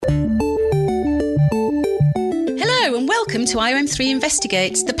Welcome to IOM3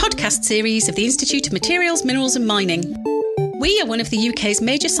 Investigates, the podcast series of the Institute of Materials, Minerals and Mining. We are one of the UK's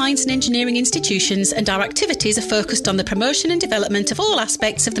major science and engineering institutions, and our activities are focused on the promotion and development of all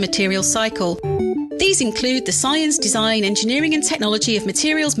aspects of the materials cycle. These include the science, design, engineering and technology of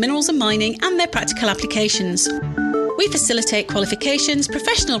materials, minerals and mining and their practical applications. We facilitate qualifications,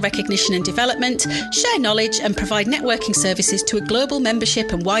 professional recognition and development, share knowledge and provide networking services to a global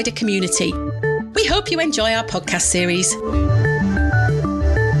membership and wider community. We hope you enjoy our podcast series.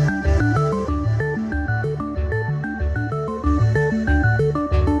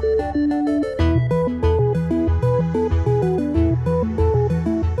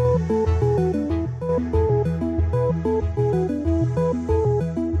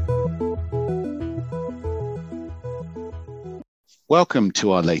 Welcome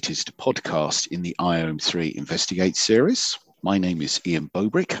to our latest podcast in the IOM3 Investigate series. My name is Ian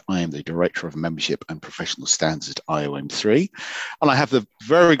Bobrick. I am the Director of Membership and Professional Standards at IOM3. And I have the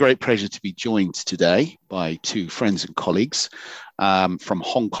very great pleasure to be joined today by two friends and colleagues from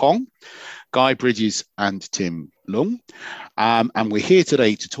Hong Kong, Guy Bridges and Tim Lung. And we're here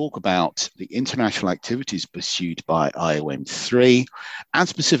today to talk about the international activities pursued by IOM3 and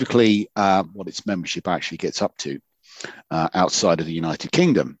specifically what its membership actually gets up to outside of the United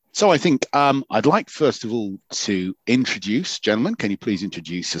Kingdom. So I think I'd like first of all to introduce, gentlemen, can you please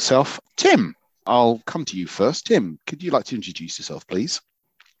introduce yourself? Tim, I'll come to you first. Tim, could you like to introduce yourself, please?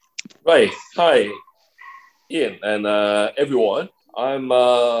 Right. Hi, Ian and everyone. I'm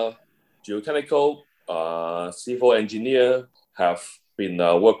a geotechnical civil engineer, have been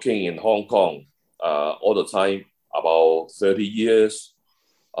working in Hong Kong all the time, about 30 years.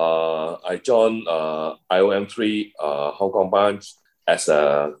 I joined IOM3 Hong Kong branch as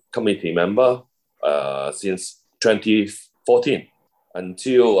a committee member since 2014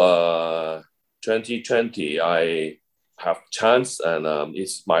 until 2020. I have chance and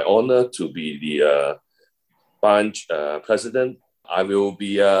it's my honor to be the branch president. I will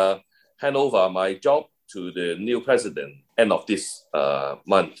be hand over my job to the new president end of this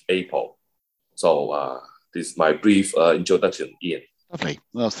month, April. So this is my brief introduction, Ian. Lovely.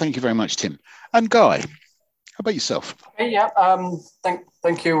 Well, thank you very much, Tim. And Guy, how about yourself? Hey, yeah,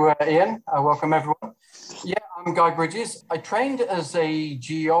 thank you, Ian. Welcome, everyone. Yeah, I'm Guy Bridges. I trained as a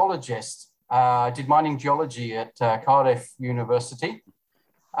geologist. I did mining geology at Cardiff University.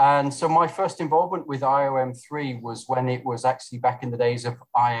 And so my first involvement with IOM3 was when it was actually back in the days of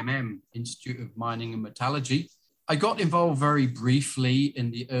IMM, Institute of Mining and Metallurgy. I got involved very briefly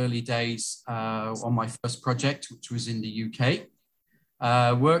in the early days on my first project, which was in the UK.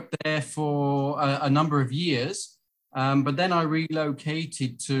 Worked there for a number of years, but then I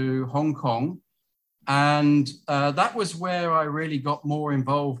relocated to Hong Kong, and that was where I really got more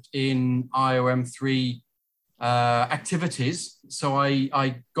involved in IOM3 activities. So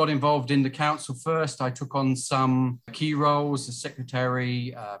I got involved in the council first. I took on some key roles as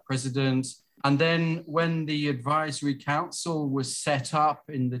secretary, president, and then when the advisory council was set up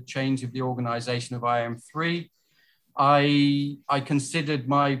in the change of the organization of IOM3, I considered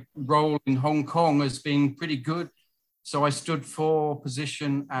my role in Hong Kong as being pretty good. So I stood for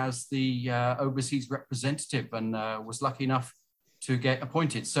position as the overseas representative and was lucky enough to get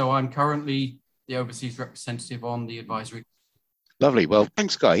appointed. So I'm currently the overseas representative on the advisory. Lovely. Well,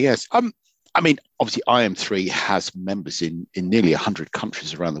 thanks, Guy. Yes. I mean, obviously, IOM3 has members in nearly 100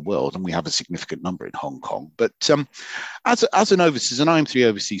 countries around the world, and we have a significant number in Hong Kong. But as an IOM3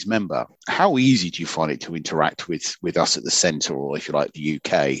 overseas member, how easy do you find it to interact with us at the centre, or if you like, the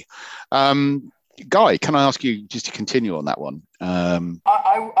UK? Guy, can I ask you just to continue on that one?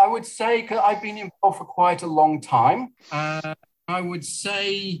 I would say, because I've been involved for quite a long time, I would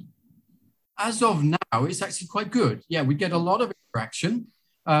say as of now, it's actually quite good. Yeah, we get a lot of interaction.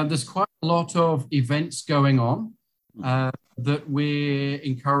 There's quite a lot of events going on that we're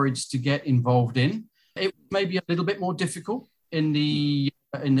encouraged to get involved in. It may be a little bit more difficult in the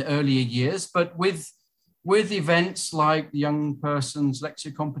earlier years, but with events like the Young Persons Lecture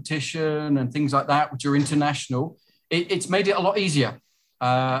Competition and things like that, which are international, it's made it a lot easier.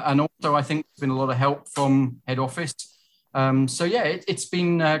 And also, I think there's been a lot of help from head office. So yeah, it's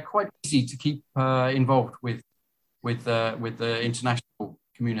been quite easy to keep involved with the international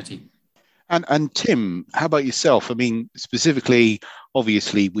community. And Tim, how about yourself? I mean, specifically,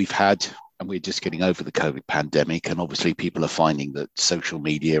 obviously, we're just getting over the COVID pandemic, and obviously people are finding that social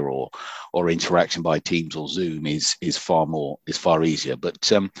media or interaction by Teams or Zoom is far easier.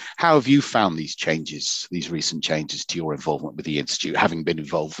 But how have you found these recent changes to your involvement with the Institute, having been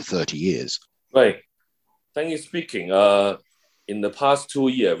involved for 30 years? Right. Thank you. Speaking in the past 2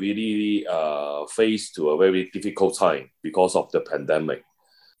 years, we really faced to a very difficult time because of the pandemic.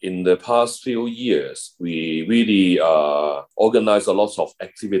 In the past few years, we really organized a lot of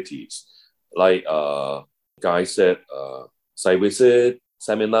activities, like Guy said, site visit,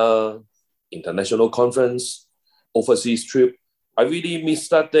 seminar, international conference, overseas trip. I really miss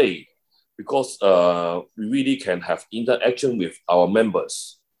that day because we really can have interaction with our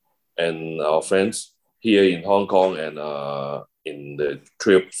members and our friends here in Hong Kong and in the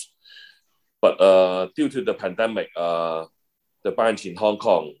trips. But due to the pandemic, the branch in Hong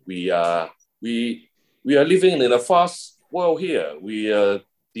Kong, we are living in a fast world here. We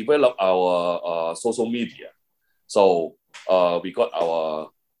develop our social media. So we got our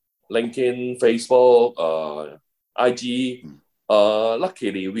LinkedIn, Facebook, IG.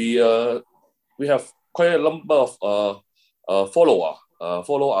 Luckily, we have quite a number of followers.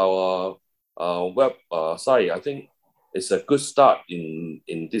 Follow our web site. I think it's a good start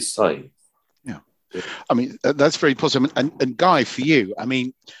in this time. Yeah, I mean that's very positive. And Guy, for you, I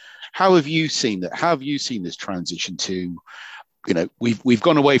mean, how have you seen that? How have you seen this transition to? You know, we've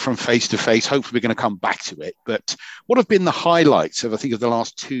gone away from face to face. Hopefully, we're going to come back to it. But what have been the highlights of the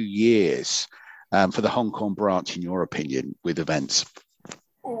last 2 years for the Hong Kong branch, in your opinion, with events?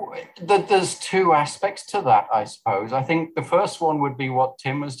 There's two aspects to that, I suppose. I think the first one would be what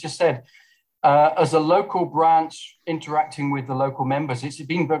Tim has just said. As a local branch interacting with the local members, it's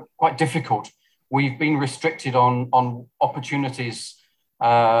been quite difficult. We've been restricted on opportunities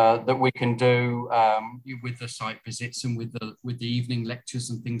that we can do with the site visits and with the evening lectures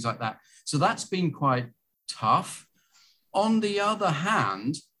and things like that. So that's been quite tough. On the other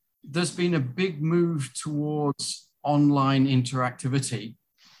hand, there's been a big move towards online interactivity.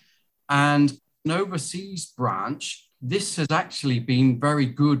 And an overseas branch, this has actually been very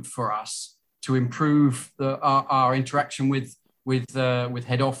good for us to improve our interaction with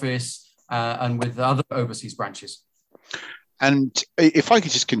head office and with other overseas branches. And if I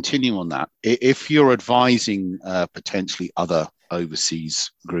could just continue on that, if you're advising potentially other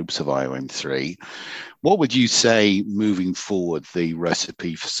overseas groups of IOM3, what would you say moving forward the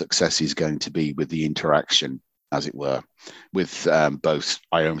recipe for success is going to be with the interaction, as it were, with both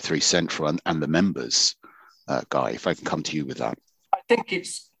IOM3 Central and the members? Guy, if I can come to you with that. I think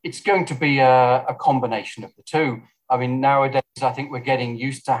it's going to be a combination of the two. I mean, nowadays, I think we're getting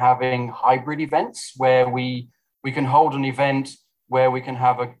used to having hybrid events where we can hold an event where we can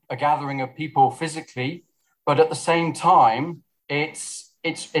have a gathering of people physically, but at the same time, it's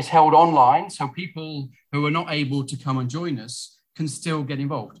held online, so people who are not able to come and join us can still get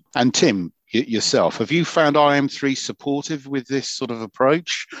involved. And Tim, yourself, have you found IM3 supportive with this sort of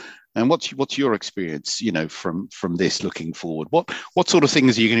approach? And what's your experience, you know, from this looking forward? What sort of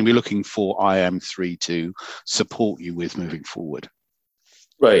things are you going to be looking for IM3 to support you with moving forward?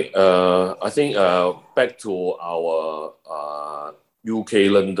 Right. I think back to our UK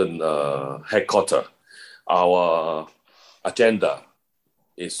London headquarters, our agenda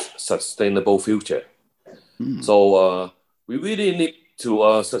is sustainable future. So we really need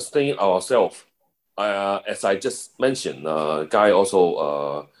to sustain ourselves. As I just mentioned, Guy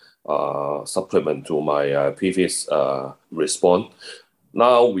also supplement to my previous response.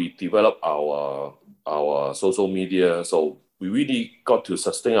 Now we develop our social media, so we really got to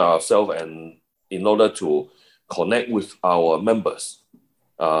sustain ourselves, and in order to connect with our members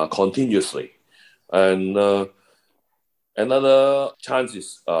continuously. And another chance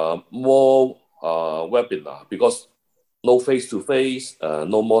is more webinar, because no face-to-face,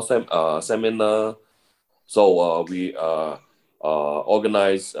 no more seminar. So we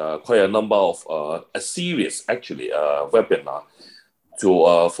organize quite a number of a series, actually, webinar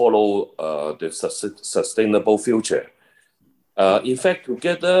to follow the sustainable future. In fact,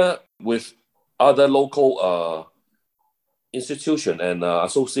 together with other local institutions and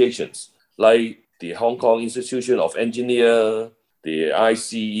associations, like the Hong Kong Institution of Engineer, the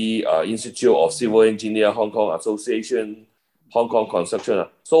ICE Institute of Civil Engineer, Hong Kong Association, Hong Kong Construction.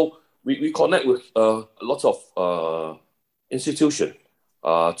 So we connect with lots of institutions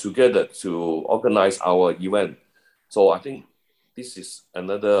together to organize our event. So I think this is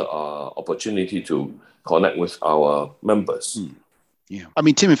another opportunity to connect with our members. Yeah, I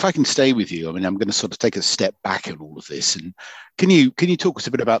mean, Tim, if I can stay with you, I mean, I'm going to sort of take a step back in all of this, and can you talk us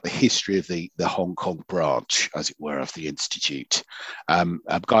a bit about the history of the Hong Kong branch, as it were, of the institute?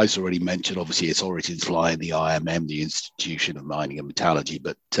 Guy's already mentioned, obviously, its origins lie in the IMM, the Institution of Mining and Metallurgy,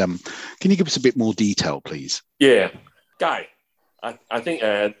 but can you give us a bit more detail, please? Yeah, Guy, I think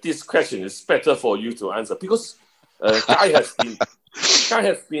this question is better for you to answer, because Guy has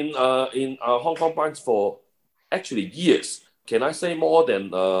been in our Hong Kong branch for actually years. can I say more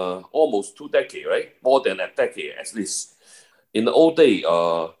than almost 2 decades, right? More than a decade at least. In the old day,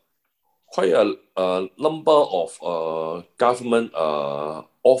 quite a number of government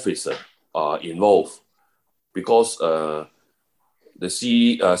officers are involved because the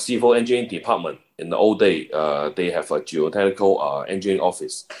civil engineering department in the old day, they have a geotechnical engineering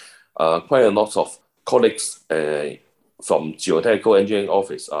office. Quite a lot of colleagues from geotechnical engineering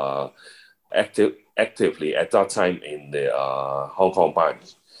office are actively at that time in the Hong Kong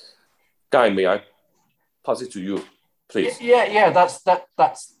branch. Guy, may I pass it to you, please? Yeah.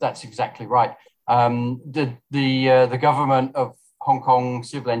 That's exactly right. The government of Hong Kong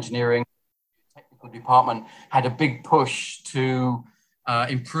Civil Engineering Technical Department had a big push to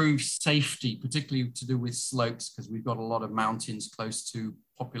improve safety, particularly to do with slopes, because we've got a lot of mountains close to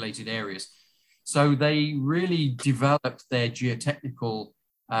populated areas. So they really developed their geotechnical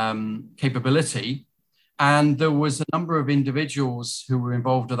capability. And there was a number of individuals who were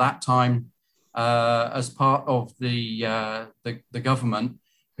involved at that time as part of the government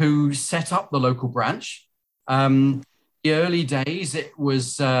who set up the local branch. The early days, it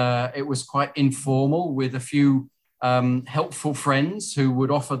was quite informal with a few helpful friends who would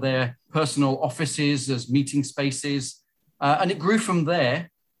offer their personal offices as meeting spaces. And it grew from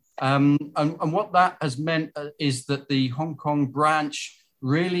there. And what that has meant is that the Hong Kong branch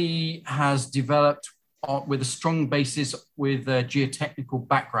really has developed with a strong basis with a geotechnical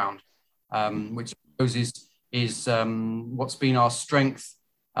background, which I suppose is what's been our strength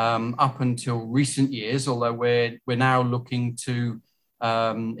up until recent years, although we're now looking to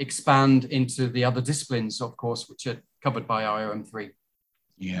expand into the other disciplines, of course, which are covered by IOM3.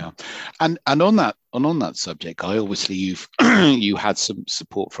 Yeah, and on that subject, Guy, obviously you had some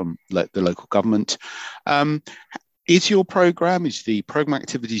support from the local government. Is the program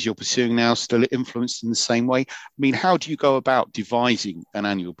activities you're pursuing now still influenced in the same way? I mean, how do you go about devising an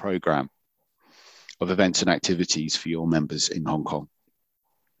annual program of events and activities for your members in Hong Kong?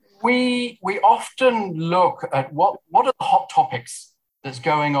 We often look at what are the hot topics that's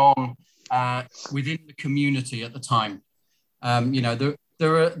going on within the community at the time.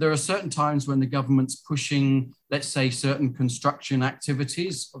 There are certain times when the government's pushing, let's say, certain construction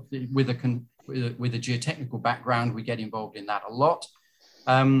activities with a geotechnical background. We get involved in that a lot.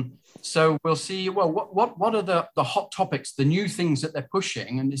 So we'll see, well, what are the hot topics, the new things that they're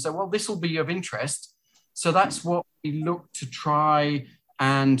pushing? And they say, well, this will be of interest. So that's what we look to try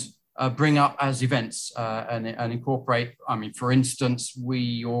and bring up as events and incorporate. I mean, for instance,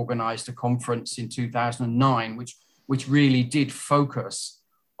 we organized a conference in 2009, which really did focus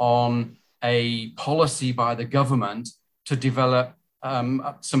on a policy by the government to develop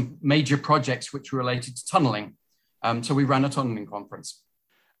some major projects which were related to tunneling. So we ran a tunneling conference.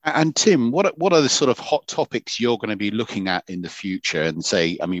 And Tim, what are the sort of hot topics you're going to be looking at in the future? And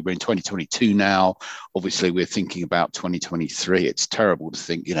say, I mean, we're in 2022 now. Obviously, we're thinking about 2023. It's terrible to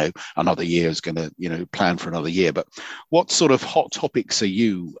think, another year is going to, plan for another year. But what sort of hot topics are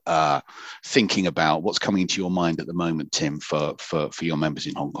you thinking about? What's coming into your mind at the moment, Tim, for your members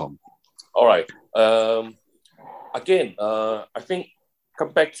in Hong Kong? All right. Again, I think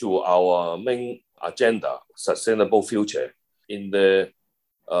come back to our main agenda, sustainable future.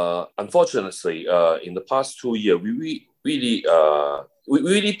 Unfortunately, in the past 2 years, we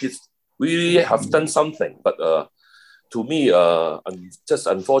really have done something, but to me, I'm just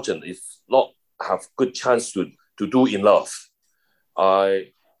unfortunate if not have good chance to do enough.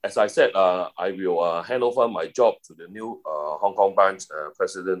 As I said, I will hand over my job to the new Hong Kong branch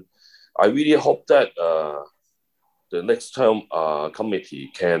president. I really hope that the next term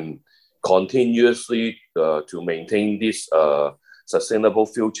committee can continuously to maintain this sustainable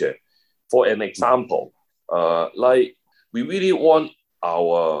future. For an example, like we really want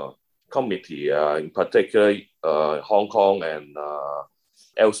our committee, in particular Hong Kong and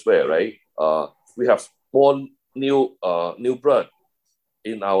elsewhere, right? We have more new blood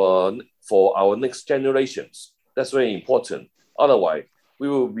for our next generations. That's very important. Otherwise, we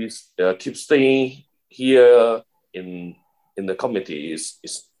will be keep staying here in the committee is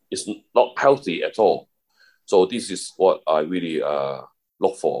not healthy at all. So this is what I really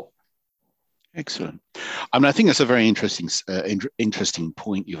look for. Excellent. I mean, I think that's a very interesting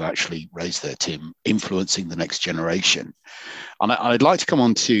point you've actually raised there, Tim, influencing the next generation. And I'd like to come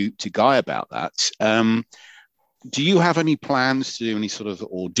on to Guy about that. Do you have any plans to do any sort of,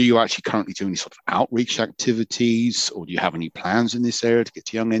 or do you actually currently do any sort of outreach activities, or do you have any plans in this area to get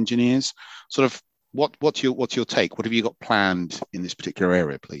to young engineers? Sort of, what's your take? What have you got planned in this particular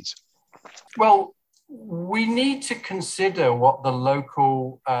area, please? Well, we need to consider what the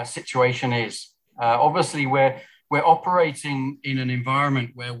local situation is. Obviously, we're we're operating in an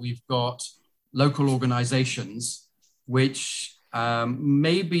environment where we've got local organizations which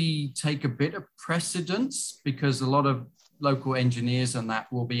maybe take a bit of precedence, because a lot of local engineers and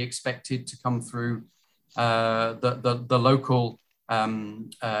that will be expected to come through the local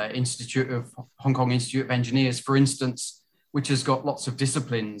Institute of Hong Kong Institute of Engineers, for instance, which has got lots of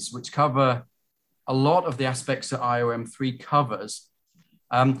disciplines which cover a lot of the aspects that IOM3 covers.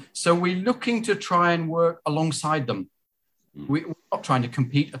 So we're looking to try and work alongside them. We're not trying to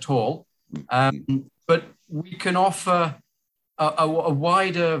compete at all, but we can offer a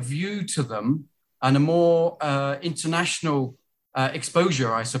wider view to them and a more international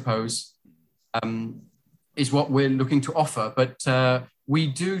exposure, I suppose, is what we're looking to offer. But we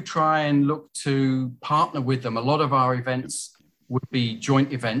do try and look to partner with them. A lot of our events would be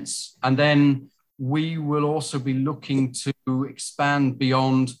joint events. And then we will also be looking to expand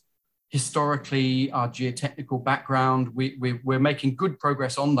beyond historically our geotechnical background. We're making good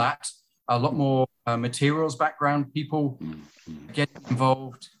progress on that. A lot more materials background people get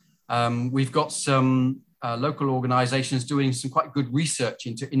involved. We've got some local organizations doing some quite good research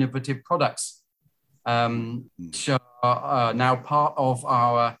into innovative products, which are now part of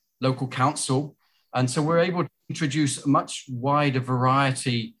our local council. And so we're able to introduce a much wider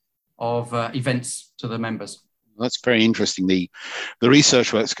variety of events to the members. That's very interesting. The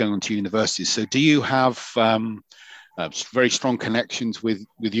research work's going on to universities. So do you have very strong connections with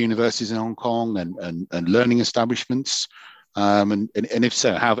universities in Hong Kong and learning establishments? And if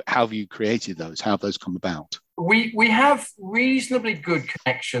so, how have you created those? How have those come about? We have reasonably good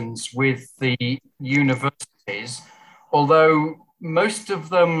connections with the universities, although most of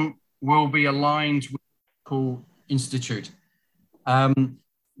them will be aligned with the local institute.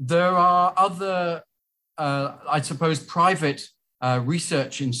 There are other, I suppose, private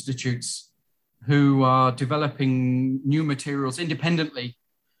research institutes who are developing new materials independently.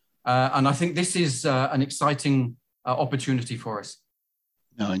 And I think this is an exciting opportunity for us.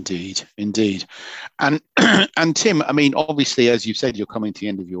 No, indeed. And and Tim, I mean, obviously, as you said, you're coming to the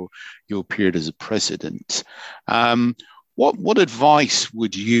end of your period as a president. What advice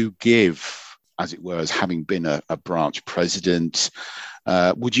would you give, as it were, as having been a branch president?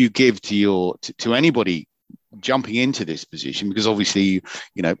 Would you give to anybody jumping into this position? Because obviously,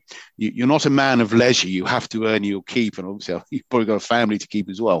 you're not a man of leisure. You have to earn your keep, and obviously you've probably got a family to keep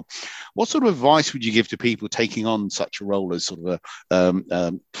as well. What sort of advice would you give to people taking on such a role as sort of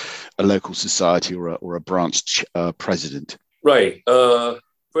a local society or a branch president? Right.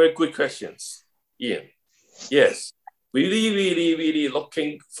 Very good questions, Ian. Yes, really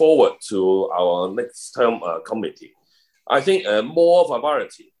looking forward to our next term committee. I think more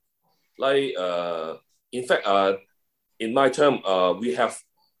variety. Like, in fact, in my term, we have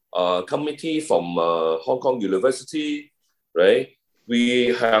a committee from Hong Kong University, right?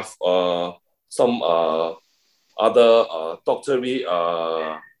 We have some other doctorate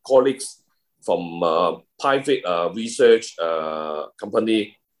colleagues from private research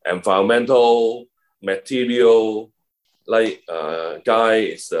company, environmental, material. Like Guy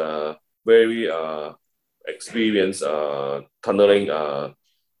is very experienced tunneling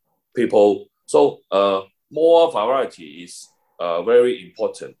people. So more variety is very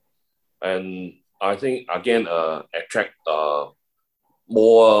important. And I think, again, attract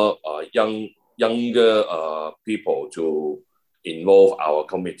more younger people to involve our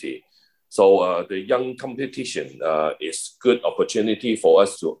committee. So the young competition is good opportunity for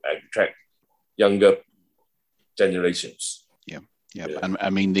us to attract younger generations. Yeah. And I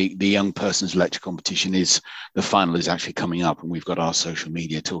mean, the young person's lecture competition the final is actually coming up, and we've got our social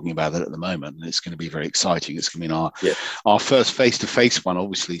media talking about it at the moment, and it's going to be very exciting. It's going to be our first face-to-face one,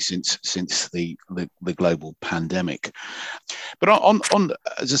 obviously, since the global pandemic. But on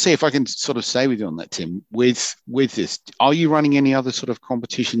as I say, if I can sort of say with you on that, Tim, with this, are you running any other sort of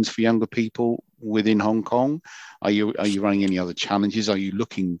competitions for younger people within Hong Kong? Are you running any other challenges? Are you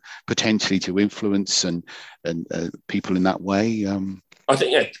looking potentially to influence and people in that way? I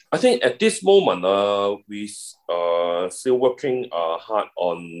think at this moment we are still working hard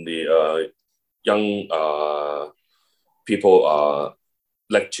on the young people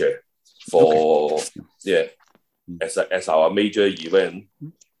lecture for as our major event.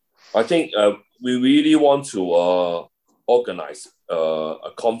 I think we really want to organize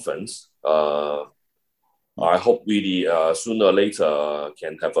a conference. I hope really sooner or later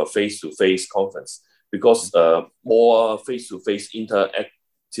can have a face-to-face conference, because more face-to-face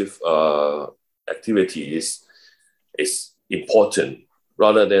interactive activity is important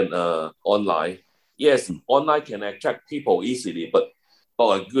rather than online. Yes, online can attract people easily, but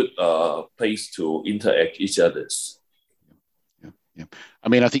not a good place to interact each others. Yeah. I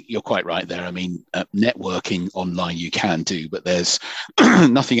mean, I think you're quite right there. I mean, networking online you can do, but there's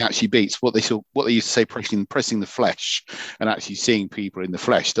nothing actually beats what they used to say, pressing the flesh and actually seeing people in the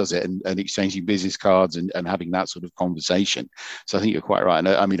flesh, does it? And exchanging business cards and having that sort of conversation. So I think you're quite right. And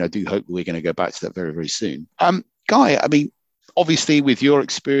I mean, I do hope that we're going to go back to that very, very soon. Guy, I mean, obviously with your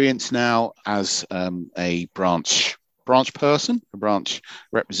experience now as a branch person, a branch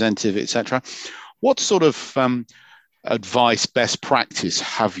representative, etc., what sort of advice, best practice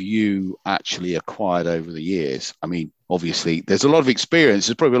have you actually acquired over the years? I mean, obviously, there's a lot of experience.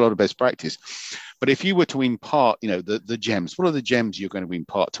 There's probably a lot of best practice. But if you were to impart, the gems, what are the gems you're going to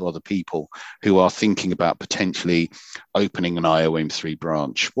impart to other people who are thinking about potentially opening an IOM3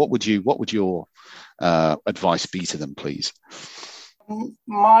 branch? What would your advice be to them, please?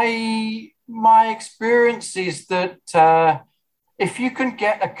 My experience is that if you can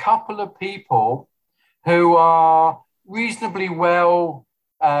get a couple of people who are reasonably well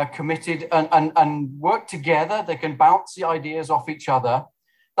committed and work together, they can bounce the ideas off each other.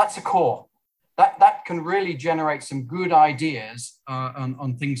 That's a core. That can really generate some good ideas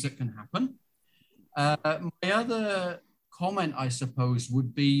on things that can happen. My other comment, I suppose,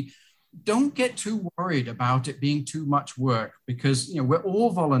 would be don't get too worried about it being too much work, because we're all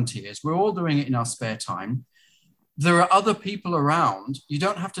volunteers. We're all doing it in our spare time. There are other people around. You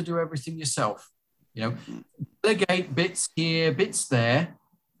don't have to do everything yourself. Delegate bits here, bits there,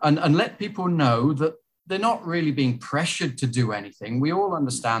 and let people know that they're not really being pressured to do anything. We all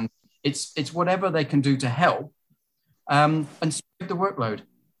understand it's whatever they can do to help, and spread the workload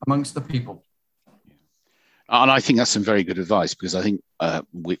amongst the people. And I think that's some very good advice, because I think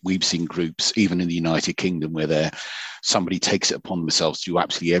we've seen groups, even in the United Kingdom, where somebody takes it upon themselves to do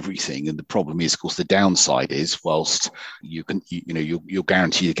absolutely everything. And the problem is, of course, the downside is, whilst you're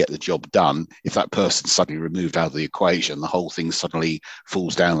guaranteed to get the job done, if that person's suddenly removed out of the equation, the whole thing suddenly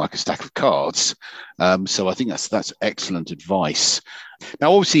falls down like a stack of cards. So I think that's excellent advice.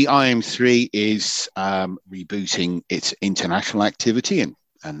 Now, obviously, IOM3 is rebooting its international activity,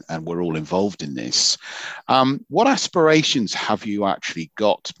 and we're all involved in this. What aspirations have you actually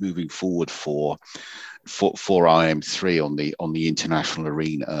got moving forward for IOM3 on the international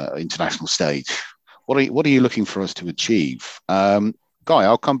arena, international stage? What are you looking for us to achieve? Guy,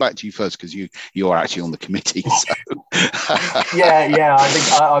 I'll come back to you first, because you are actually on the committee. So. Yeah. I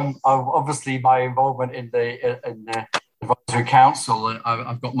think I'm obviously my involvement in the advisory council.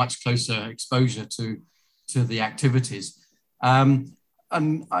 I've got much closer exposure to the activities.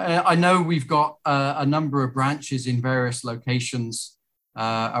 And I know we've got a number of branches in various locations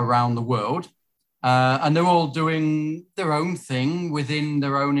around the world, and they're all doing their own thing within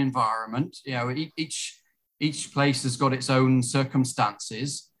their own environment. Each place has got its own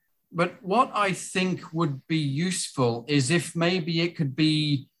circumstances. But what I think would be useful is if maybe it could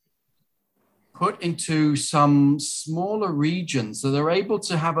be put into some smaller regions, so they're able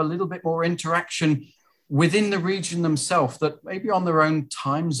to have a little bit more interaction within the region themselves, that maybe on their own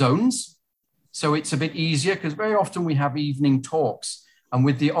time zones. So it's a bit easier, because very often we have evening talks, and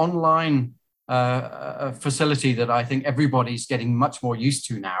with the online facility that I think everybody's getting much more used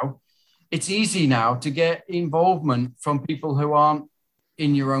to now, it's easy now to get involvement from people who aren't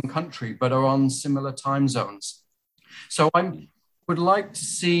in your own country, but are on similar time zones. So I would like to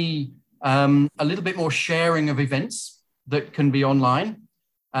see a little bit more sharing of events that can be online.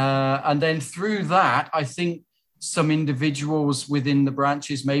 And then through that, I think some individuals within the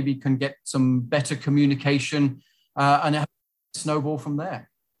branches maybe can get some better communication and snowball from there.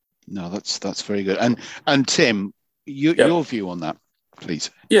 No, that's very good. And Tim, your view on that, please.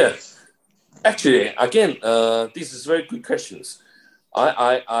 Yeah, actually, again, this is very good questions.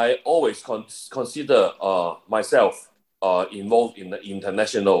 I always consider myself involved in the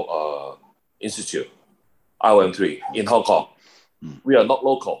international institute, IOM3 in Hong Kong. We are not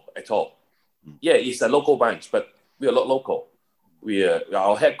local at all. Yeah, it's a local branch, but we are not local.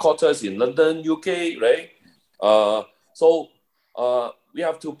 Our headquarters in London, UK, right? So we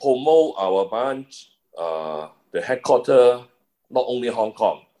have to promote our branch, the headquarters, not only Hong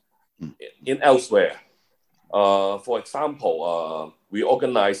Kong, in elsewhere. For example, we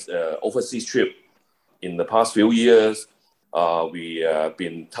organized overseas trip in the past few years. We have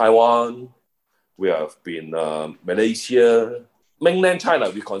been Taiwan. We have been Malaysia. Mainland China,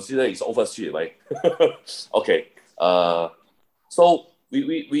 we consider it's overseas, right? Okay. So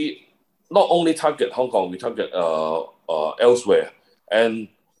we not only target Hong Kong, we target elsewhere. And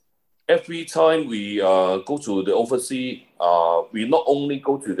every time we go to the overseas, we not only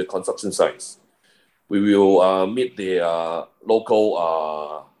go to the construction sites, We will meet the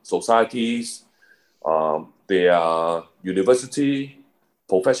local societies, their university,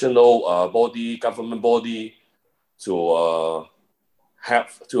 professional body, government body, to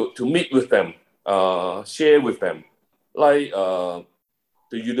meet with them, share with them, like the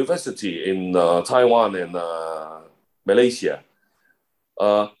university in Taiwan and Malaysia.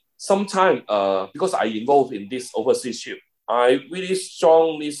 Sometimes, because I involved in this overseas trip, I really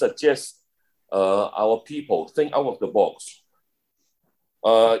strongly suggest our people think out of the box.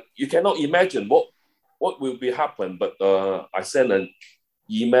 You cannot imagine what will be happen, but I sent an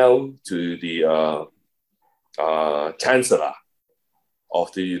email to the chancellor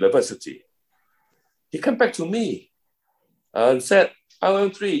of the university. He came back to me and said,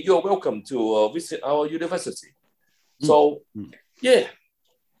 IOM3, you're welcome to visit our university. So, yeah,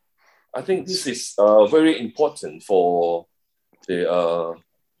 I think this is very important for the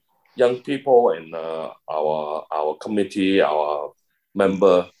young people and our committee, our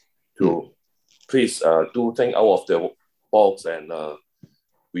member, to please do think out of the box, and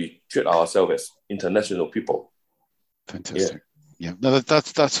we treat ourselves as international people. Fantastic. Yeah, no,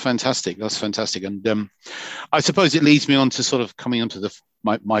 that's fantastic. That's fantastic. And I suppose it leads me on to sort of coming on to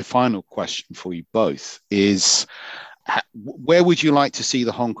my final question for you both is, where would you like to see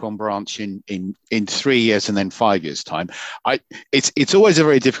the Hong Kong branch in 3 years and then 5 years' time? It's always a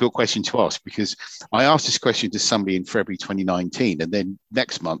very difficult question to ask, because I asked this question to somebody in February 2019, and then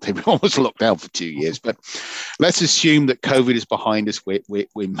next month everyone was locked down for 2 years. But let's assume that COVID is behind us. We're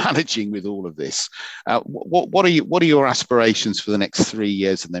managing with all of this. What are your aspirations for the next 3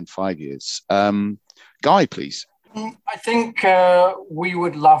 years and then 5 years? Guy, please. I think we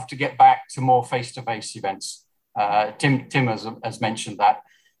would love to get back to more face-to-face events. Tim has mentioned that,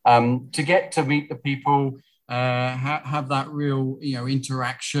 to get to meet the people, have that real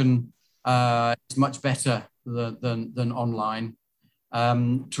interaction is much better than online.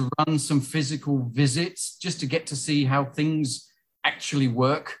 To run some physical visits just to get to see how things actually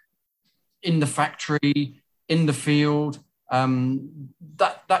work in the factory, in the field.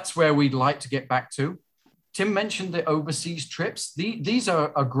 That's where we'd like to get back to. Tim mentioned the overseas trips. These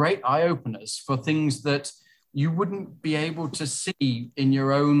are great eye-openers for things that you wouldn't be able to see in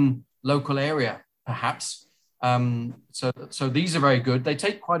your own local area, perhaps. So these are very good. They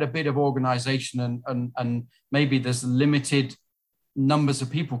take quite a bit of organization, and maybe there's limited numbers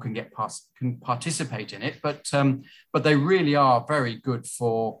of people can participate in it, but they really are very good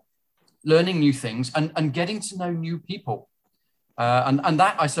for learning new things and getting to know new people. And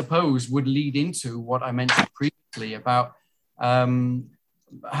that, I suppose, would lead into what I mentioned previously about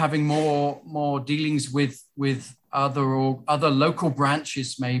having more dealings with other local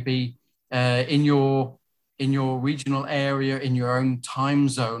branches, maybe in your regional area, in your own time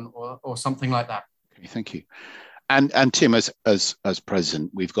zone, or something like that. Okay, thank you. And Tim, as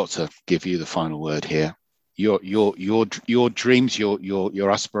president, we've got to give you the final word here. Your dreams,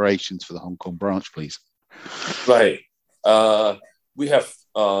 your aspirations for the Hong Kong branch, please. Right. We have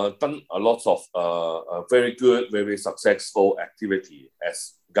done a lot of very good, very successful activity,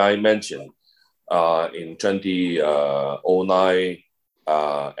 as Guy mentioned, in 2009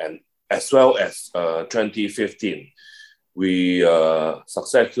 and as well as 2015. We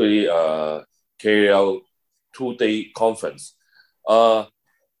successfully carried out 2-day conference.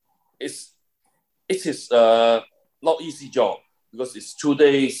 It is not easy job, because it's 2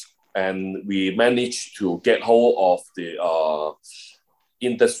 days, and we managed to get hold of the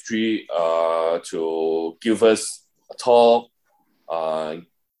industry to give us a talk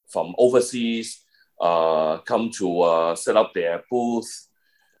from overseas, come to set up their booth.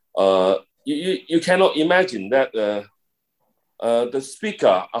 You cannot imagine that the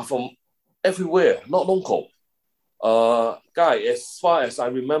speaker are from everywhere, not local. Guy, as far as I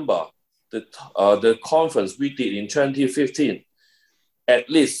remember, the conference we did in 2015, at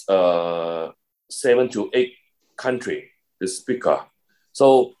least 7 to 8 countries, the speaker.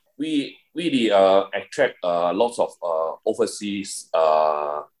 So we really attract lots of overseas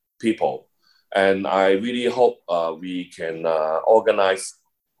people. And I really hope we can organize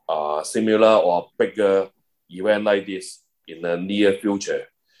similar or bigger event like this in the near future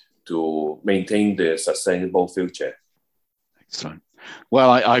to maintain the sustainable future. Excellent. Well,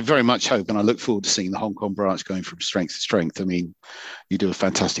 I very much hope, and I look forward to seeing the Hong Kong branch going from strength to strength. I mean, you do a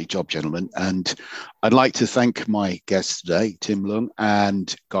fantastic job, gentlemen. And I'd like to thank my guests today, Tim Leung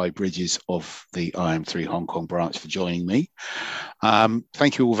and Guy Bridges of the IOM3 Hong Kong branch, for joining me.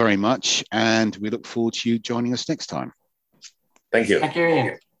 Thank you all very much, and we look forward to you joining us next time. Thank you. Thank you,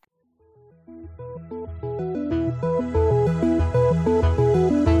 Ian.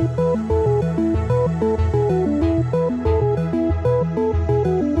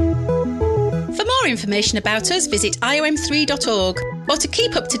 information about us, visit iom3.org. Or to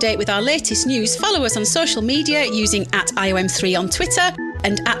keep up to date with our latest news, follow us on social media using @IOM3 on Twitter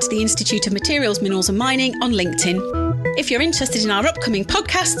and @the Institute of Materials, Minerals and Mining on LinkedIn. If you're interested in our upcoming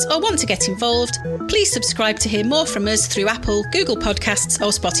podcasts or want to get involved, please subscribe to hear more from us through Apple, Google Podcasts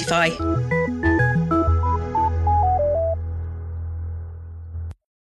or Spotify.